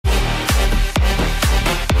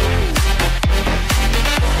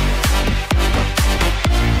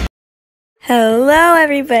Hello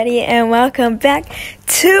everybody and welcome back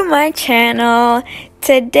to my channel.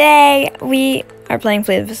 Today we are playing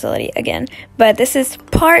Play the Facility again, but this is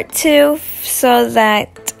part 2 so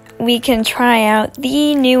that we can try out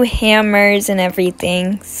the new hammers and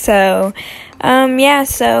everything. So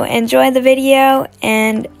so enjoy the video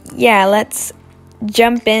and let's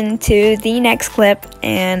jump into the next clip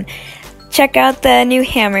and check out the new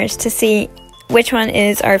hammers to see which one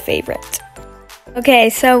is our favorite. Okay,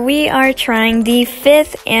 so we are trying the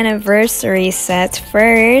 5th anniversary set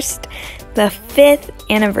first. The 5th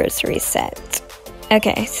anniversary set.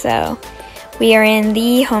 Okay, so we are in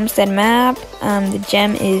the homestead map. The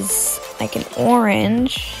gem is like an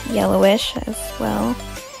orange, yellowish as well.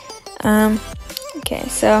 Okay,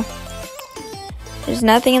 so there's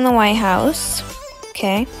nothing in the White House.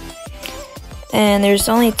 Okay, and there's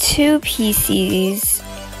only 2 PCs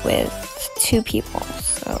with 2 people,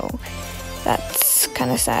 so that's kind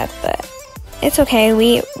of sad, but it's okay.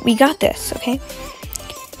 We got this, okay?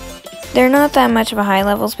 They're not that much of a high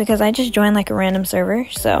levels because I just joined like a random server,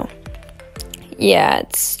 so yeah,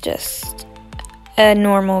 it's just a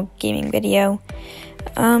normal gaming video.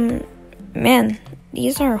 Man,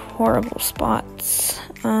 these are horrible spots.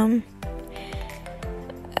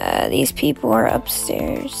 These people are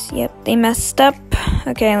upstairs. Yep, they messed up.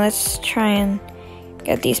 Okay, let's try and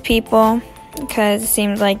get these people, because it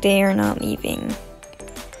seems like they are not leaving.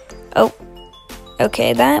 Oh,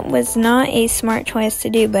 okay, that was not a smart choice to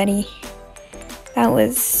do, buddy. That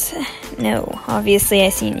was... no, obviously I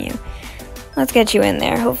seen you. Let's get you in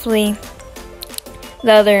there. Hopefully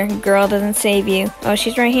the other girl doesn't save you. Oh,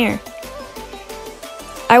 she's right here.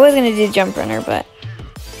 I was gonna do jump runner, but...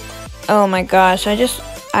 oh my gosh,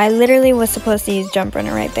 I literally was supposed to use jump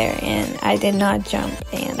runner right there, and I did not jump,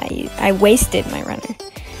 and I wasted my runner.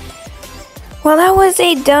 Well, that was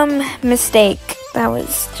a dumb mistake. That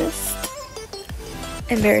was just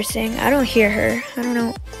embarrassing. I don't hear her. I don't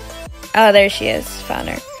know. Oh, there she is. Found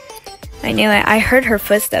her. I knew it. I heard her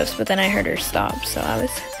footsteps, but then I heard her stop. So I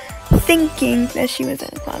was thinking that she was in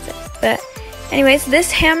the closet. But anyways,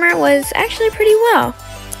 this hammer was actually pretty well.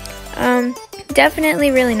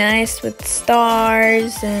 Definitely really nice with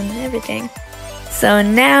stars and everything. So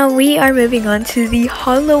now we are moving on to the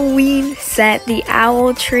Halloween set, the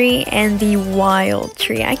owl tree and the wild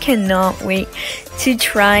tree. I cannot wait to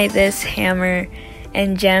try this hammer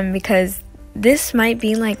and gem because this might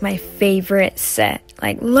be like my favorite set.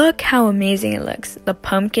 Like, look how amazing it looks. The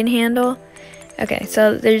pumpkin handle. Okay,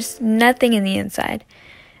 so there's nothing in the inside.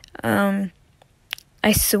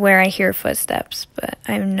 I swear I hear footsteps, but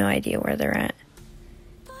I have no idea where they're at.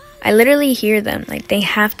 I literally hear them. Like, they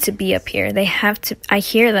have to be up here. They have to... I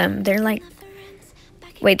hear them. They're like...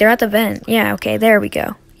 wait, they're at the vent. Yeah, okay, there we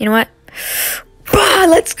go. You know what?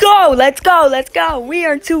 Let's go! Let's go! Let's go! We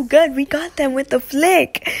are too good. We got them with the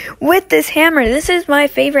flick. With this hammer. This is my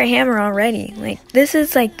favorite hammer already. Like, this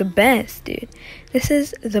is like the best, dude. This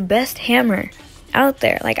is the best hammer out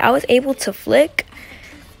there. Like, I was able to flick.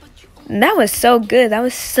 And that was so good. That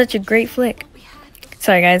was such a great flick.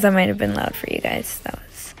 Sorry, guys. That might have been loud for you guys. That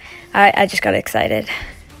was... I just got excited.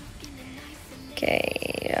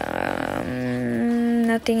 Okay,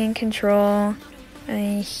 nothing in control.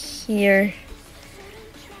 I hear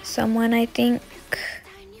someone, I think.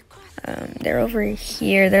 They're over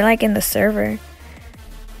here. They're like in the server.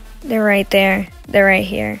 They're right there. They're right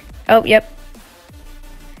here. Oh, yep.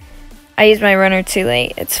 I used my runner too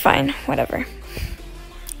late. It's fine. Whatever.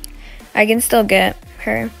 I can still get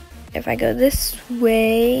her if I go this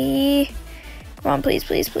way. Come on, please,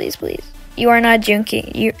 please, please, please. You are not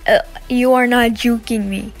juking. You are not juking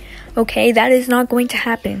me. Okay, that is not going to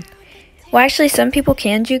happen. Well, actually, some people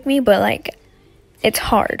can juke me, but like, it's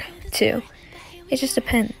hard too. It just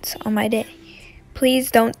depends on my day. Please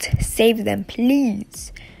don't save them,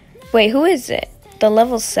 please. Wait, who is it? The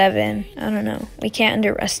level 7. I don't know. We can't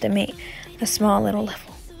underestimate a small little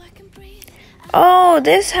level. Oh,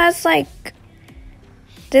 this has like...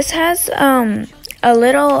 this has a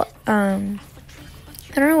little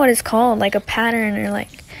I don't know what it's called, like a pattern or like,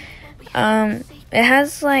 it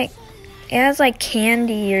has like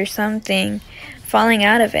candy or something falling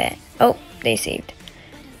out of it. Oh, they saved.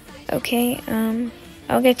 Okay,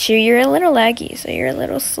 I'll get you. You're a little laggy, so you're a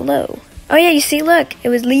little slow. Oh yeah, you see, look, it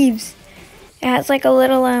was leaves. It has like a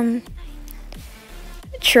little,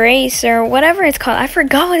 trace or whatever it's called. I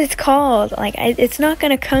forgot what it's called. Like, it's not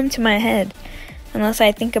gonna come to my head unless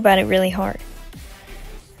I think about it really hard.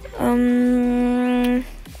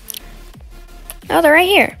 Oh, they're right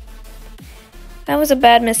here. That was a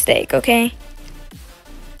bad mistake, okay?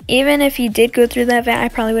 Even if you did go through that vent, I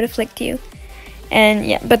probably would have flicked you. And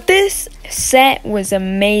yeah, but this set was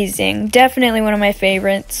amazing. Definitely one of my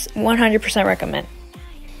favorites. 100% recommend.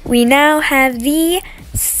 We now have the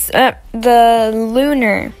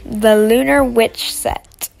lunar witch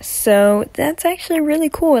set. So that's actually really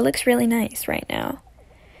cool. It looks really nice right now.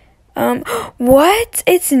 What?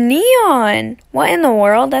 It's neon. What in the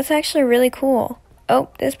world? That's actually really cool. Oh,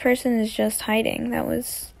 this person is just hiding.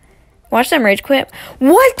 Watch them rage quit.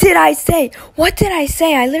 What did I say? What did I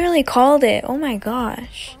say? I literally called it. Oh my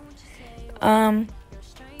gosh.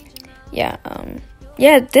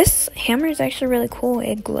 Yeah, this hammer is actually really cool.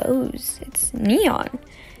 It glows. It's neon.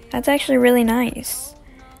 That's actually really nice.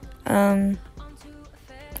 Oh,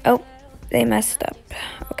 they messed up.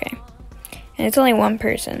 Okay. And it's only one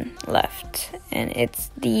person left. And it's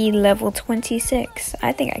the level 26.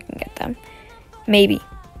 I think I can get them. Maybe.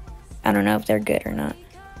 I don't know if they're good or not.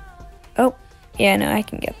 Oh, yeah, no, I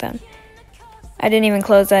can get them. I didn't even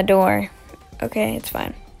close that door. Okay, it's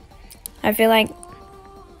fine. I feel like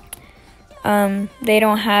they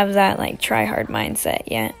don't have that like try hard mindset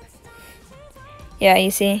yet. Yeah,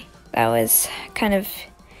 you see, that was kind of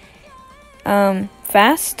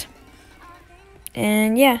fast.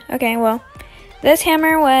 And yeah, okay, well, this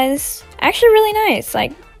hammer was actually really nice.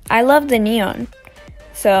 Like, I love the neon,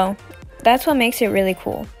 so that's what makes it really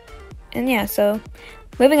cool. And yeah, so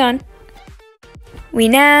moving on. We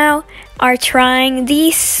now are trying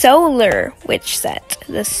the solar witch set.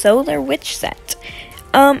 The solar witch set.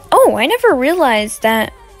 Oh, I never realized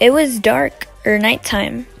that it was dark or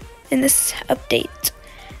nighttime in this update.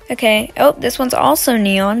 Okay, oh, this one's also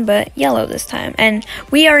neon, but yellow this time. And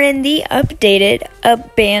we are in the updated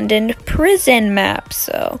abandoned prison map,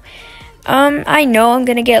 so I know I'm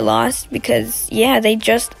gonna get lost because, yeah, they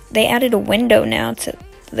added a window now to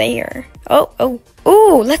there.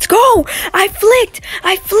 Oh, let's go! I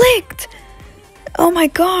flicked! Oh my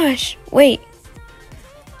gosh, wait.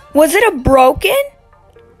 Was it a broken?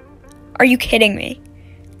 Are you kidding me?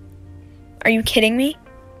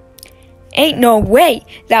 Ain't no way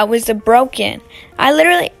that was a broken.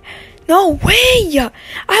 No way!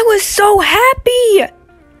 I was so happy!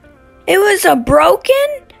 It was a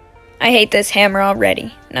broken? I hate this hammer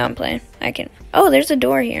already. No, I'm playing. Oh, there's a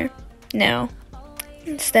door here. No.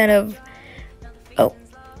 Instead of... Oh,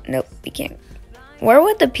 nope, we can't. Where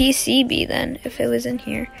would the PC be then if it was in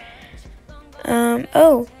here?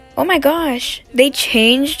 Oh my gosh. They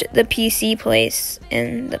changed the PC place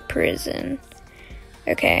in the prison.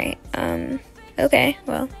 Okay, okay,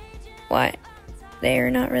 well, what? They're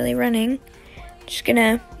not really running. Just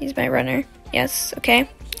gonna use my runner. Yes, okay.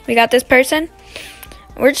 We got this person.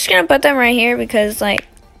 We're just gonna put them right here because, like,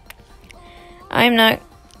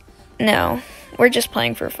 no. We're just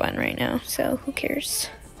playing for fun right now, so who cares?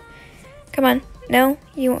 Come on. No,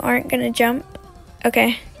 you aren't gonna jump.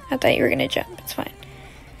 Okay, I thought you were gonna jump. It's fine.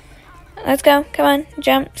 Let's go. Come on,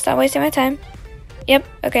 jump. Stop wasting my time. Yep,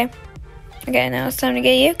 okay. Okay, now it's time to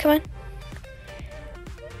get you. Come on.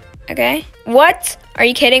 Okay. What? Are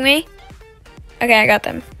you kidding me? Okay, I got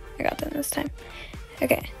them. I got them this time.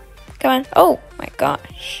 Okay. Come on. Oh my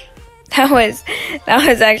gosh. That was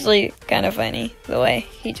actually kind of funny, the way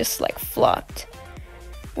he just like flopped.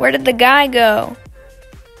 Where did the guy go?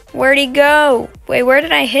 Where'd he go? Wait, where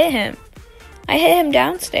did I hit him? I hit him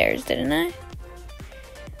downstairs, didn't I?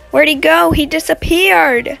 Where'd he go? He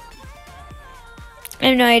disappeared. I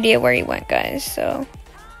have no idea where he went, guys, so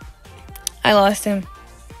I lost him.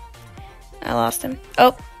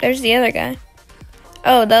 Oh, there's the other guy.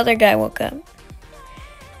 Oh, the other guy woke up.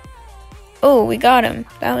 Oh, we got him.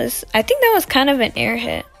 I think that was kind of an air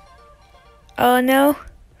hit. Oh, no.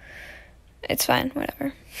 It's fine,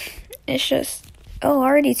 whatever. It's just, oh,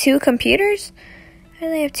 already 2 computers? How do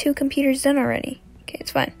they have 2 computers done already? Okay, it's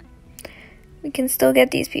fine. We can still get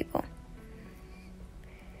these people.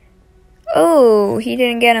 Oh, he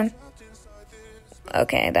didn't get him.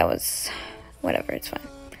 Okay, that was, whatever, it's fine.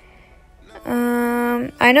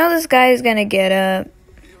 I know this guy is gonna get up.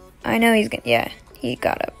 I know yeah, he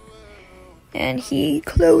got up. And he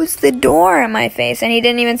closed the door on my face, and he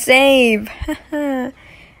didn't even save.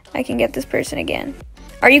 I can get this person again.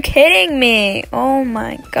 Are you kidding me? Oh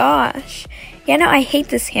my gosh. Yeah, no, I hate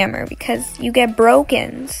this hammer because you get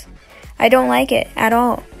brokens. I don't like it at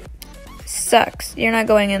all. Sucks. You're not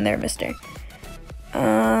going in there, mister.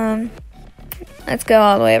 Let's go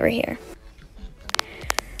all the way over here.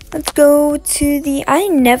 Let's go to the... I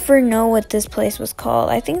never know what this place was called.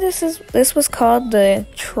 I think this was called the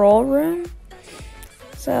troll room.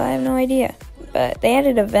 So I have no idea. But they had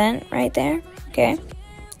an event right there. Okay.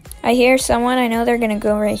 I hear someone. I know they're going to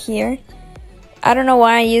go right here. I don't know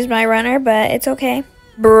why I used my runner, but it's okay.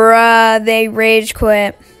 Bruh, they rage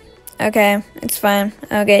quit. Okay, it's fine.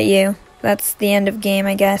 I'll get you. That's the end of game,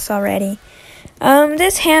 I guess, already.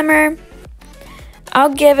 This hammer,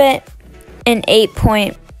 I'll give it an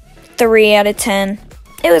 8.3 out of 10.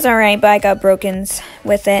 It was alright, but I got brokens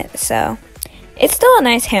with it, so. It's still a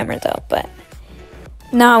nice hammer, though, but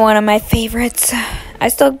not one of my favorites. I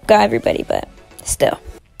still got everybody, but still.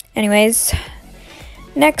 Anyways,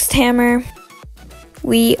 next hammer.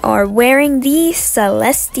 We are wearing the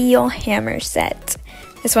Celestial Hammer set.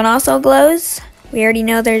 This one also glows. We already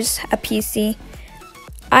know there's a PC.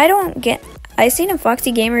 I seen in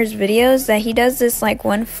Foxy Gamer's videos that he does this like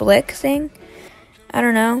one flick thing. I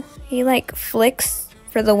don't know. He like flicks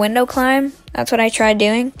for the window climb. That's what I tried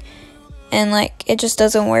doing. And like it just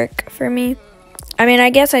doesn't work for me. I mean, I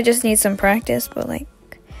guess I just need some practice, but like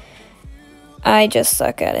I just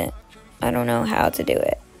suck at it. I don't know how to do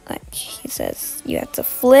it. Like he says, you have to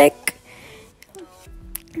flick.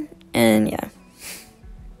 And yeah.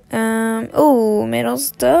 Oh,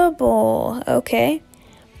 middle's double. Okay.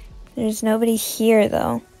 There's nobody here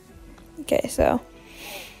though. Okay, so.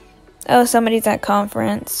 Oh, somebody's at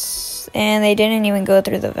conference. And they didn't even go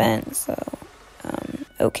through the vent, so.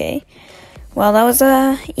 Okay. Well, that was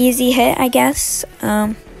a easy hit, I guess.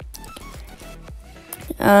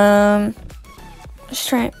 Just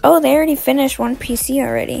trying. Oh, they already finished one PC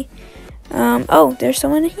already. Oh, there's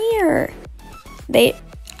someone here.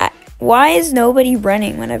 Why is nobody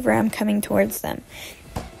running whenever I'm coming towards them?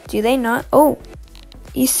 Do they not? Oh,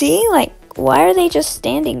 you see? Like, why are they just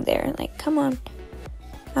standing there? Like, come on.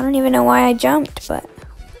 I don't even know why I jumped, but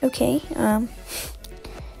okay.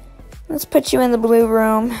 Let's put you in the blue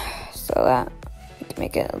room so that we can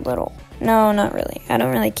make it a little. No, not really.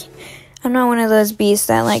 I'm not one of those beasts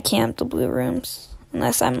that like camp the blue rooms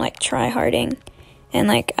unless I'm like try-harding and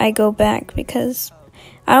like I go back because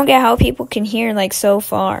I don't get how people can hear like so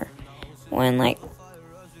far when like,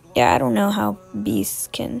 yeah, I don't know how beasts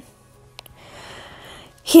can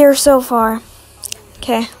hear so far.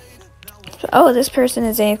 Okay. Oh, this person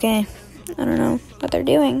is AFK. I don't know what they're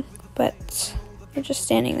doing, but they're just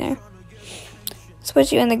standing there. Let's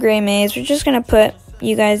put you in the gray maze. We're just gonna put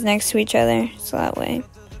you guys next to each other, so that way.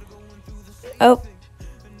 Oh,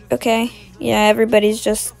 okay. Yeah, everybody's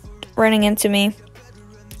just running into me.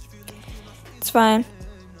 It's fine.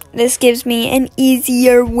 This gives me an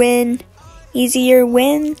easier win. Easier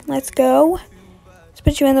win. Let's go. Let's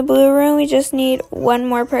put you in the blue room. We just need one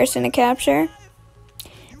more person to capture.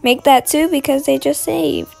 Make that 2 because they just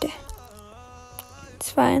saved. It's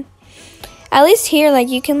fine. At least here, like,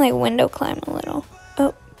 you can, like, window climb a little.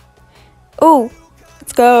 Oh. Oh.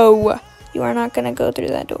 Let's go. You are not going to go through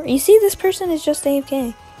that door. You see, this person is just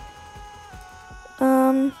AFK.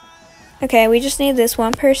 Okay, we just need this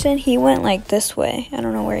one person. He went, like, this way. I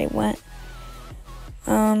don't know where he went.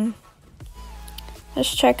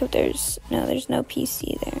 Let's check if there's no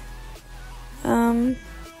PC there.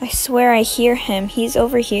 I swear I hear him. He's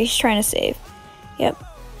over here. He's trying to save. Yep.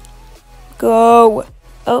 Go.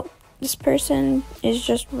 Oh, this person is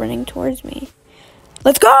just running towards me.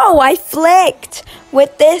 Let's go. I flicked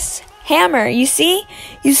with this hammer. You see?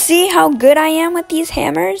 You see how good I am with these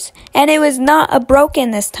hammers? And it was not a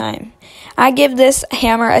broken this time. I give this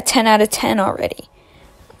hammer a 10 out of 10 already.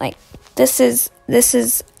 Like, this is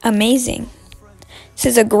amazing. This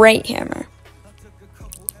is a great hammer.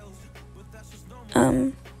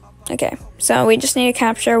 Okay, so we just need to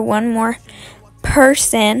capture one more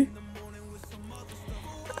person.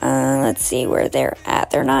 Let's see where they're at.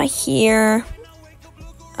 They're not here.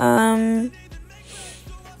 I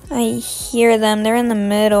hear them. They're in the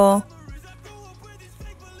middle.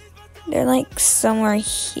 They're like somewhere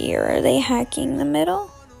here. Are they hacking the middle?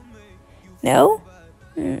 No?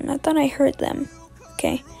 I thought I heard them.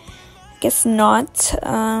 Okay. I guess not.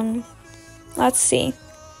 Let's see.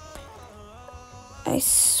 I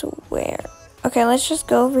swear. Okay, let's just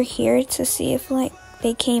go over here to see if like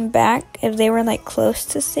they came back. If they were like close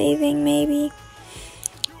to saving maybe.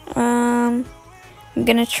 I'm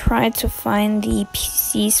gonna try to find the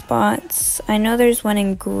PC spots. I know there's one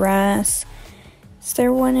in grass. Is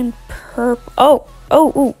there one in purple?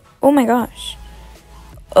 Oh my gosh.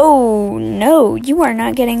 Oh no, you are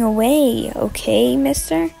not getting away, okay,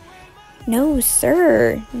 mister? No,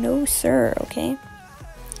 sir. No, sir, okay?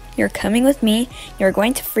 You're coming with me. You're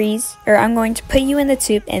going to freeze, or I'm going to put you in the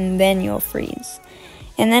tube, and then you'll freeze.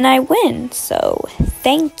 And then I win, so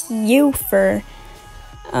thank you for,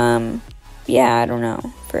 yeah, I don't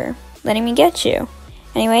know, for letting me get you.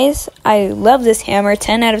 Anyways, I love this hammer.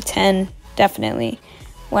 10 out of 10, definitely.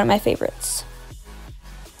 One of my favorites.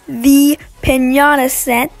 The pinata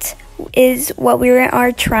set is what we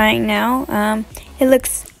are trying now. It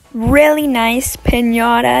looks really nice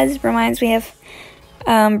pinatas. Reminds me of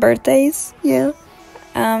birthdays. Yeah.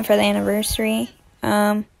 For the anniversary.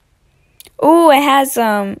 Oh, it has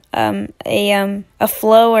a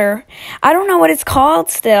flower. I don't know what it's called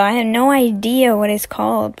still. I have no idea what it's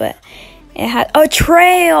called, but it has a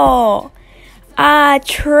trail. A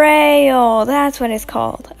trail. That's what it's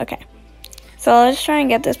called. Okay. So let's try and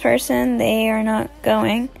get this person. They are not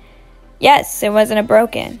going. Yes, it wasn't a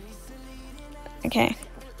broken. Okay.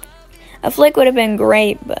 A flick would have been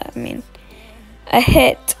great, but I mean, a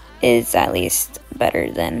hit is at least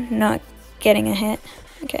better than not getting a hit.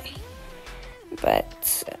 Okay.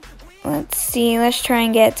 But let's see. Let's try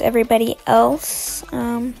and get everybody else.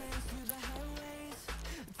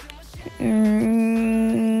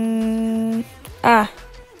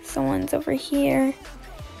 Someone's over here.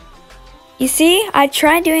 You see, I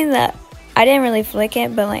tried doing that. I didn't really flick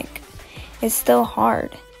it, but like, it's still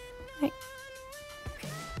hard. Like,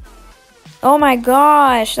 oh my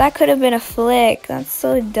gosh, that could have been a flick. That's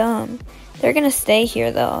so dumb. They're gonna stay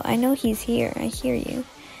here though. I know he's here. I hear you.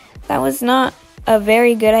 That was not a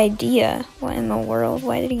very good idea. What in the world?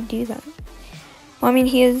 Why did he do that? Well, I mean,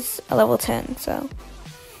 he is a level 10, so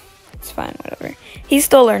it's fine, whatever. He's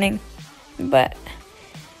still learning, but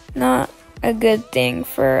not a good thing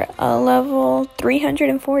for a level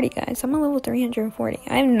 340, guys. I'm a level 340.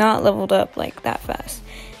 I'm not leveled up like that fast,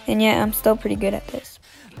 and yet I'm still pretty good at this.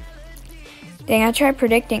 Dang, I tried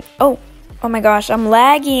predicting. Oh my gosh, I'm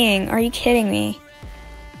lagging. Are you kidding me?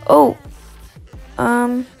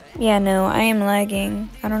 Yeah, no, I am lagging.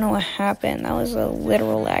 I don't know what happened. That was a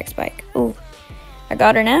literal lag spike. Oh, I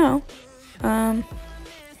got her now.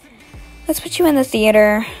 Let's put you in the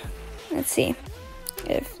theater. Let's see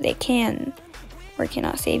if they can or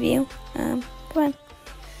cannot save you. Come on.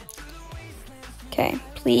 Okay,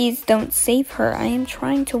 please don't save her. I am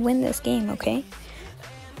trying to win this game, okay?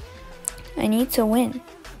 I need to win.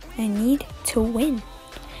 I need to win.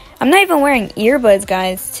 I'm not even wearing earbuds,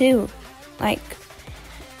 guys, too. Like,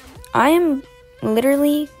 I am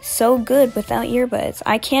literally so good without earbuds.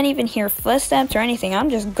 I can't even hear footsteps or anything. I'm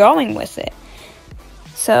just going with it.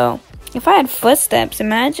 So, if I had footsteps,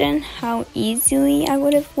 imagine how easily I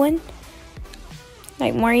would have won.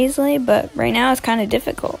 Like, more easily, but right now it's kind of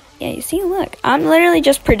difficult. Yeah, you see, look. I'm literally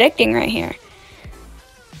just predicting right here.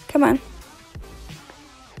 Come on.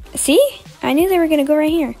 See? I knew they were going to go right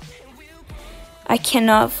here. I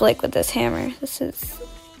cannot flick with this hammer. This is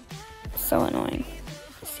so annoying.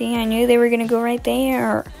 See, I knew they were going to go right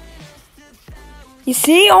there. You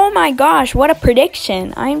see? Oh my gosh, what a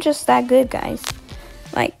prediction. I'm just that good, guys.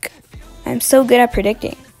 Like, I'm so good at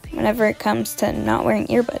predicting whenever it comes to not wearing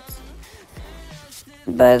earbuds.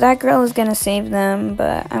 But that girl is going to save them,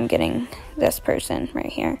 but I'm getting this person right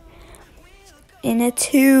here. In a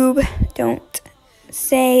tube. Don't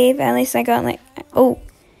save. At least I got like,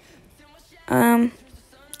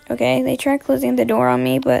 okay, they tried closing the door on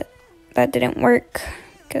me, but that didn't work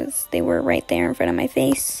because they were right there in front of my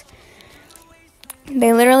face.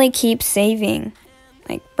 They literally keep saving.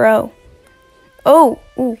 Like, bro. Ooh.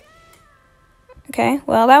 Okay,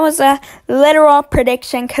 well, that was a literal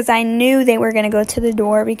prediction because I knew they were going to go to the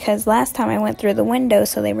door because last time I went through the window,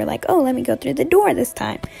 so they were like, oh, let me go through the door this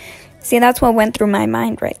time. See, that's what went through my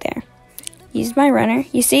mind right there. Used my runner.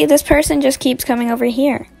 You see, this person just keeps coming over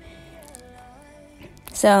here.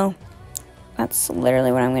 So, that's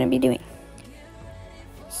literally what I'm going to be doing.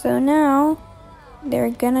 So now, they're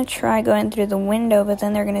going to try going through the window, but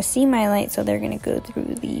then they're going to see my light, so they're going to go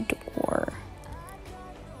through the door.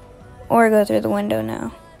 Or go through the window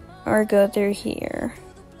now. Or go through here.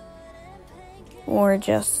 Or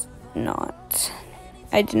just not.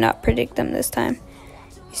 I did not predict them this time.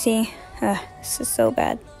 You see? This is so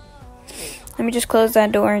bad. Let me just close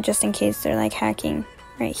that door just in case they're like hacking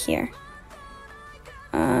right here.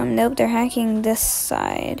 Nope, they're hacking this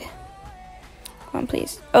side. Come on,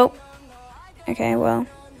 please. Oh. Okay, well,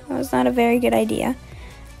 that was not a very good idea.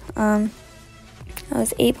 I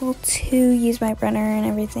was able to use my runner and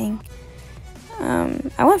everything.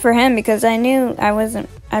 I went for him because I knew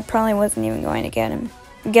I probably wasn't even going to get him.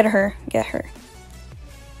 Get her.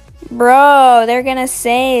 Bro, they're gonna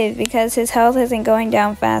save because his health isn't going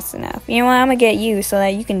down fast enough. You know what, I'm gonna get you so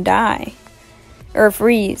that you can die. Or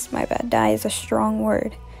freeze, my bad. Die is a strong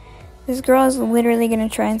word. This girl is literally gonna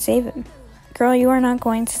try and save him. Girl, you are not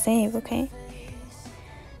going to save, okay?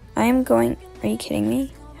 I am going... Are you kidding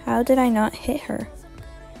me? How did I not hit her?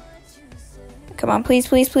 Come on, please,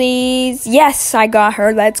 please, please. Yes, I got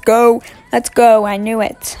her. Let's go. Let's go. I knew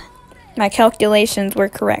it. My calculations were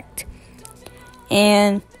correct.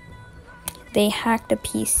 And they hacked a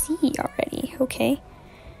PC already. Okay.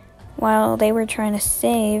 while they were trying to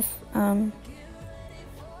save, I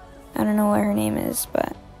don't know what her name is,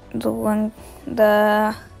 but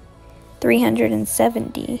the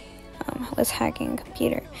 370 was hacking a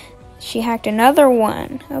computer. She hacked another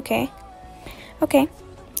one. Okay.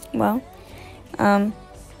 Well, I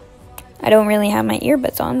don't really have my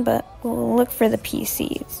earbuds on, but we'll look for the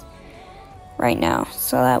PCs right now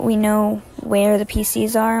so that we know where the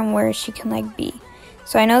PCs are and where she can like be.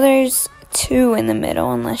 So I know there's 2 in the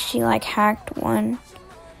middle, unless she like hacked one.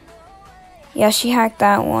 Yeah, she hacked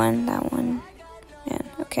that one. Yeah,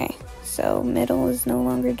 okay. So middle is no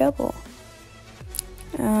longer double.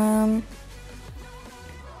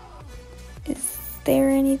 Is there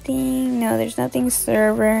anything? No, there's nothing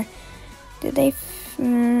server. Did they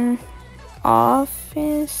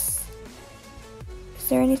office? Is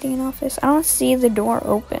there anything in office? I don't see the door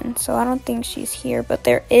open, so I don't think she's here, but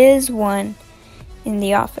there is one in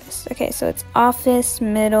the office. Okay, so it's office,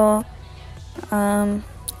 middle.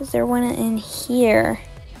 Is there one in here?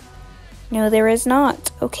 No, there is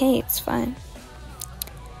not. Okay, it's fine.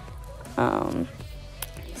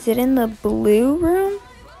 Is it in the blue room?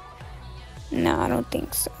 No, I don't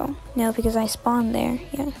think so. No, because I spawned there.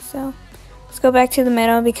 Yeah, so let's go back to the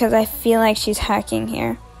middle because I feel like she's hacking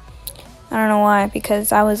here. I don't know why,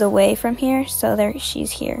 because I was away from here, so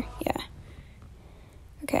she's here. Yeah.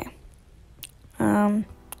 Okay.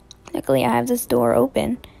 Luckily I have this door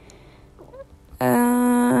open.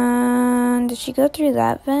 Did she go through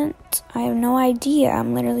that vent? I have no idea.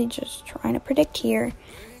 I'm literally just trying to predict here.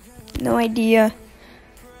 No idea.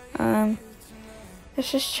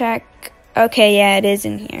 Let's just check. Okay, yeah, it is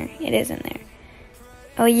in here. It is in there.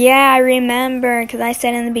 Oh yeah, I remember, because I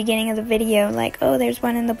said in the beginning of the video, like, oh, there's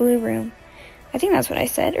one in the blue room. I think that's what I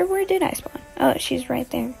said, or where did I spawn? Oh, she's right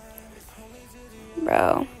there.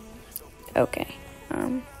 Bro. Okay.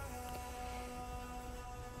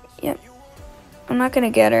 Yep. I'm not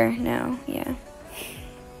gonna get her now, yeah.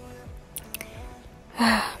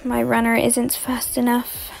 My runner isn't fast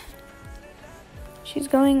enough. She's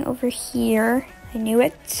going over here. I knew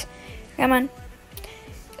it. Come on.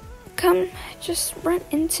 Come, just run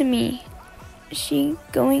into me. Is she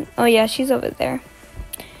going? Oh yeah, she's over there.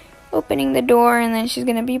 Opening the door, and then she's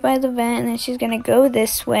gonna be by the vent, and then she's gonna go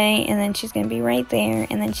this way, and then she's gonna be right there,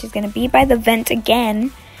 and then she's gonna be by the vent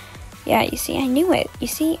again. Yeah, you see, I knew it. You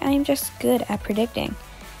see, I'm just good at predicting.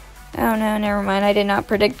 Oh no, never mind. I did not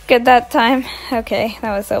predict good that time. Okay,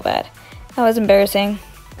 that was so bad. That was embarrassing.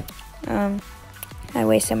 I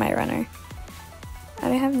wasted my runner.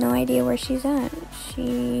 I have no idea where she's at. She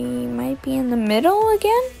might be in the middle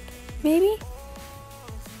again? Maybe?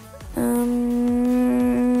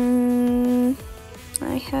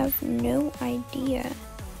 I have no idea.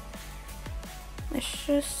 Let's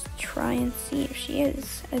just try and see if she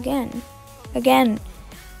is. Again.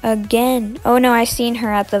 Oh no, I seen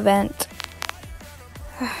her at the vent.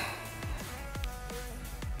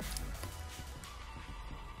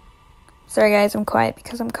 Sorry guys, I'm quiet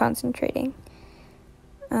because I'm concentrating.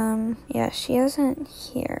 Yeah, she isn't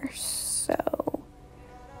here, so...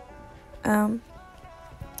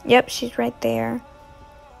 Yep, she's right there.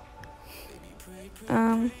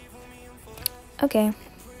 Okay.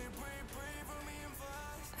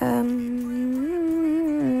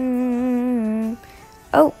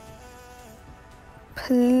 Oh!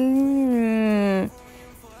 I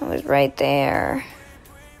was right there.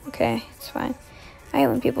 Okay, it's fine. I hate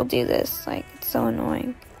when people do this, like, it's so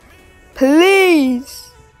annoying. Please!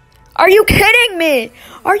 Are you kidding me?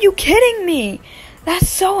 Are you kidding me? That's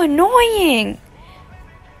so annoying.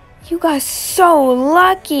 You got so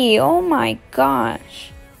lucky. Oh my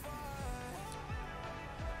gosh.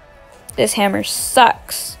 This hammer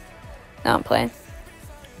sucks. No, I'm playing.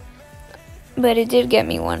 But it did get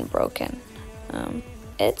me one broken.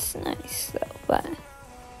 It's nice though, but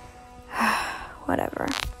whatever.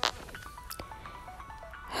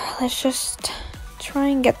 Let's just try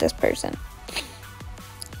and get this person.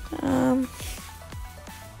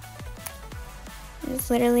 It's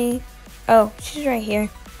literally... Oh, she's right here.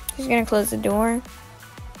 She's gonna close the door.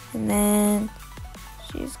 And then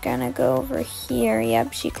she's gonna go over here.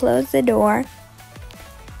 Yep, she closed the door.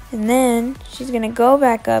 And then she's gonna go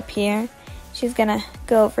back up here. She's gonna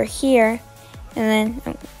go over here. And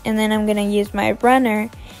then I'm gonna use my runner.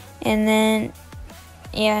 And then...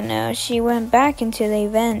 Yeah, no, she went back into the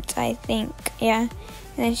vent, I think. Yeah. And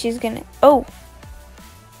then she's gonna... Oh!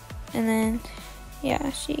 And then...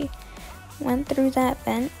 Yeah, she went through that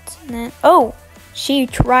vent. And then... Oh! She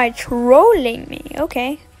tried trolling me.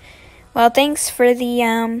 Okay. Well, thanks for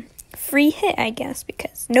the free hit, I guess,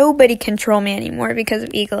 because nobody control me anymore because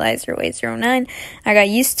of Equalizer Way 09. I got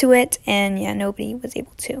used to it, and yeah, nobody was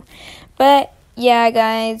able to. But yeah,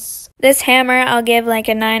 guys, this hammer I'll give like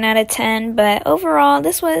a 9 out of 10, but overall,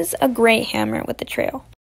 this was a great hammer with the trail.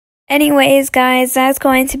 Anyways, guys, that's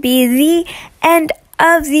going to be the end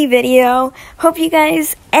of the video. Hope you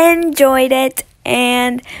guys enjoyed it,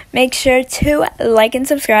 and make sure to like and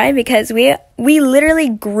subscribe because we literally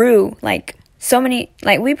grew like so many,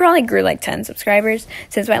 like we probably grew like 10 subscribers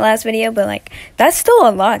since my last video, but like that's still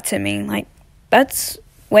a lot to me. Like that's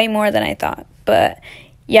way more than I thought. But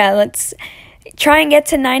yeah, let's try and get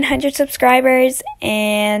to 900 subscribers,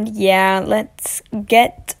 and yeah, let's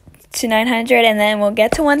get to 900 and then we'll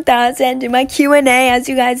get to 1,000, do my Q&A as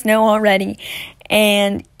you guys know already.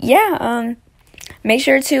 And yeah, make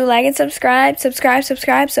sure to like and subscribe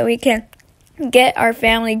so we can get our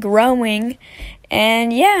family growing.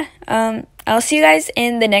 And yeah, I'll see you guys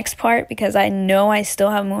in the next part because I know I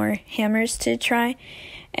still have more hammers to try.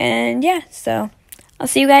 And yeah, so I'll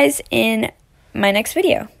see you guys in my next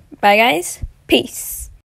video. Bye guys. Peace.